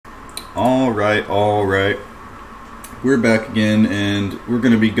All right. We're back again, and we're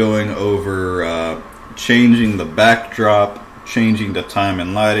going to be going over changing the backdrop, changing the time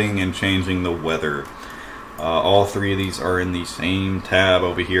and lighting, and changing the weather. All three of these are in the same tab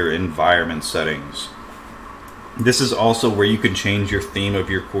over here, Environment Settings. This is also where you can change your theme of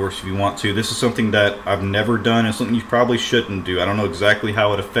your course if you want to. This is something that I've never done, and something you probably shouldn't do. I don't know exactly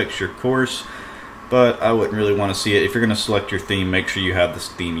how it affects your course, but I wouldn't really want to see it. If you're going to select your theme, make sure you have this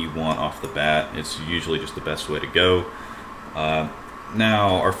theme you want off the bat. It's usually just the best way to go.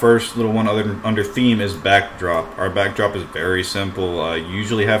 Now, our first little one under theme is backdrop. Our backdrop is very simple. You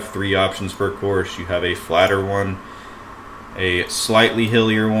usually have three options per course. You have a flatter one, a slightly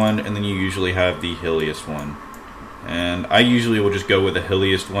hillier one, and then you usually have the hilliest one. And I usually will just go with the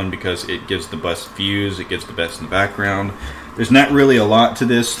hilliest one because it gives the best views, it gives the best in the background. There's not really a lot to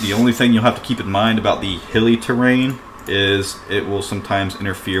this. The only thing you'll have to keep in mind about the hilly terrain is it will sometimes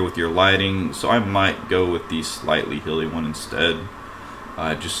interfere with your lighting, so I might go with the slightly hilly one instead,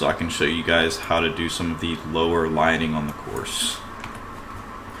 just so I can show you guys how to do some of the lower lighting on the course.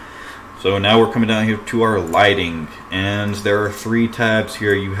 So now we're coming down here to our lighting, and there are three tabs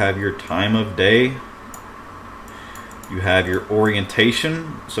here. You have your time of day, you have your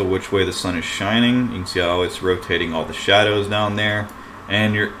orientation, so which way the sun is shining. You can see how it's rotating all the shadows down there,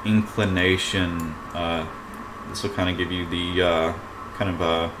 and your inclination. This will kind of give you the kind of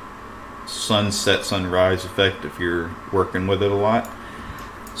a sunset, sunrise effect if you're working with it a lot.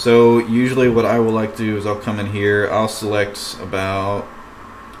 So usually what I will like to do is I'll come in here, I'll select about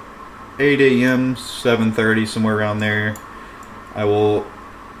 8 a.m., 7:30, somewhere around there. I will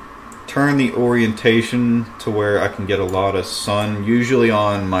turn the orientation to where I can get a lot of sun, usually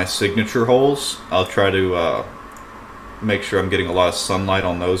on my signature holes. I'll try to make sure I'm getting a lot of sunlight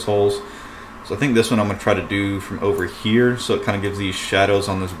on those holes. So I think this one I'm going to try to do from over here, so it kind of gives these shadows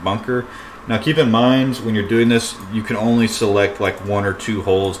on this bunker. Now keep in mind, when you're doing this, you can only select like one or two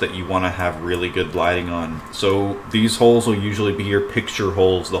holes that you want to have really good lighting on. So these holes will usually be your picture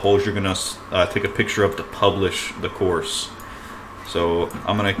holes, the holes you're going to take a picture of to publish the course. So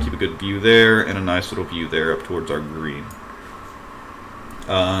I'm going to keep a good view there and a nice little view there up towards our green.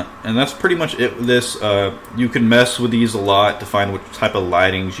 And that's pretty much it with this. You can mess with these a lot to find what type of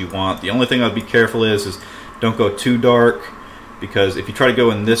lightings you want. The only thing I'd be careful is don't go too dark, because if you try to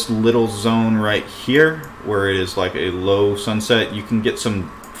go in this little zone right here where it is like a low sunset, you can get some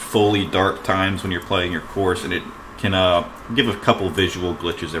fully dark times when you're playing your course, and it can give a couple visual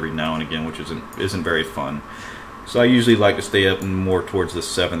glitches every now and again, which isn't very fun. So I usually like to stay up more towards the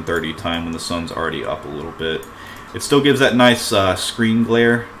 7:30 time when the sun's already up a little bit. It still gives that nice screen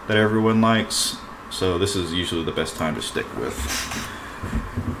glare that everyone likes, so this is usually the best time to stick with.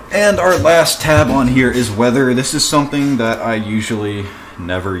 And our last tab on here is weather. This is something that I usually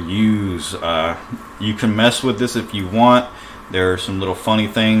never use. You can mess with this if you want. There are some little funny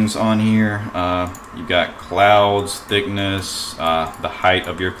things on here. You've got clouds, thickness, the height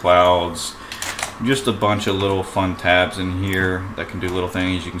of your clouds. Just a bunch of little fun tabs in here that can do little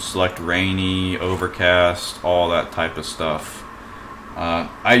things. You can select rainy, overcast, all that type of stuff.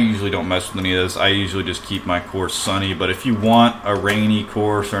 I usually don't mess with any of this. I usually just keep my course sunny, but if you want a rainy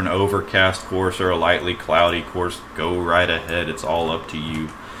course or an overcast course or a lightly cloudy course, go right ahead. It's all up to you.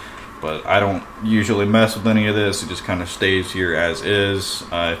 But I don't usually mess with any of this. It just kind of stays here as is.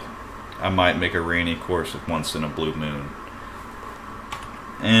 I might make a rainy course once in a blue moon.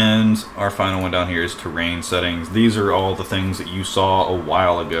 And our final one down here is terrain settings. These are all the things that you saw a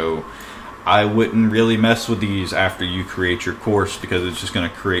while ago. I wouldn't really mess with these after you create your course, because it's just going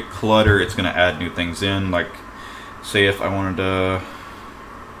to create clutter. It's going to add new things in. Like, say if I wanted to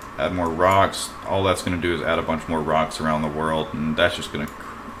add more rocks, all that's going to do is add a bunch more rocks around the world, and that's just going to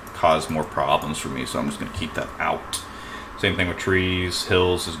cause more problems for me, so I'm just going to keep that out. Same thing with trees,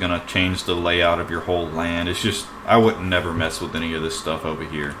 hills is going to change the layout of your whole land. It's just, I wouldn't never mess with any of this stuff over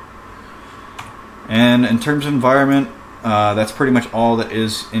here. And in terms of environment, that's pretty much all that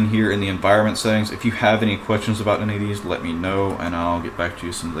is in here in the environment settings. If you have any questions about any of these, let me know, and I'll get back to you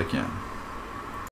as soon as I can.